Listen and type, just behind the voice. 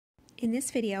In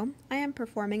this video, I am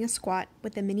performing a squat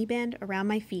with the mini band around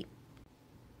my feet.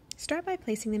 Start by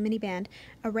placing the mini band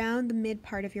around the mid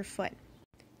part of your foot.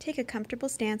 Take a comfortable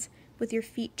stance with your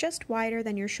feet just wider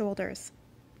than your shoulders.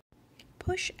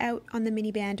 Push out on the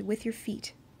mini band with your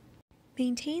feet.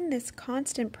 Maintain this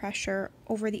constant pressure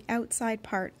over the outside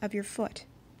part of your foot.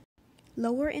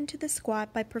 Lower into the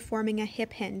squat by performing a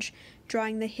hip hinge,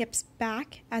 drawing the hips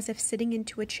back as if sitting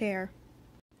into a chair.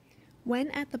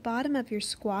 When at the bottom of your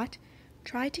squat,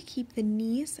 try to keep the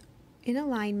knees in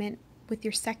alignment with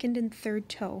your second and third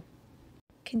toe.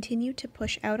 Continue to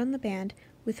push out on the band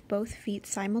with both feet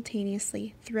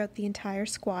simultaneously throughout the entire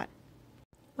squat.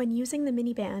 When using the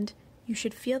mini band, you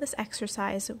should feel this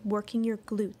exercise working your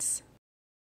glutes.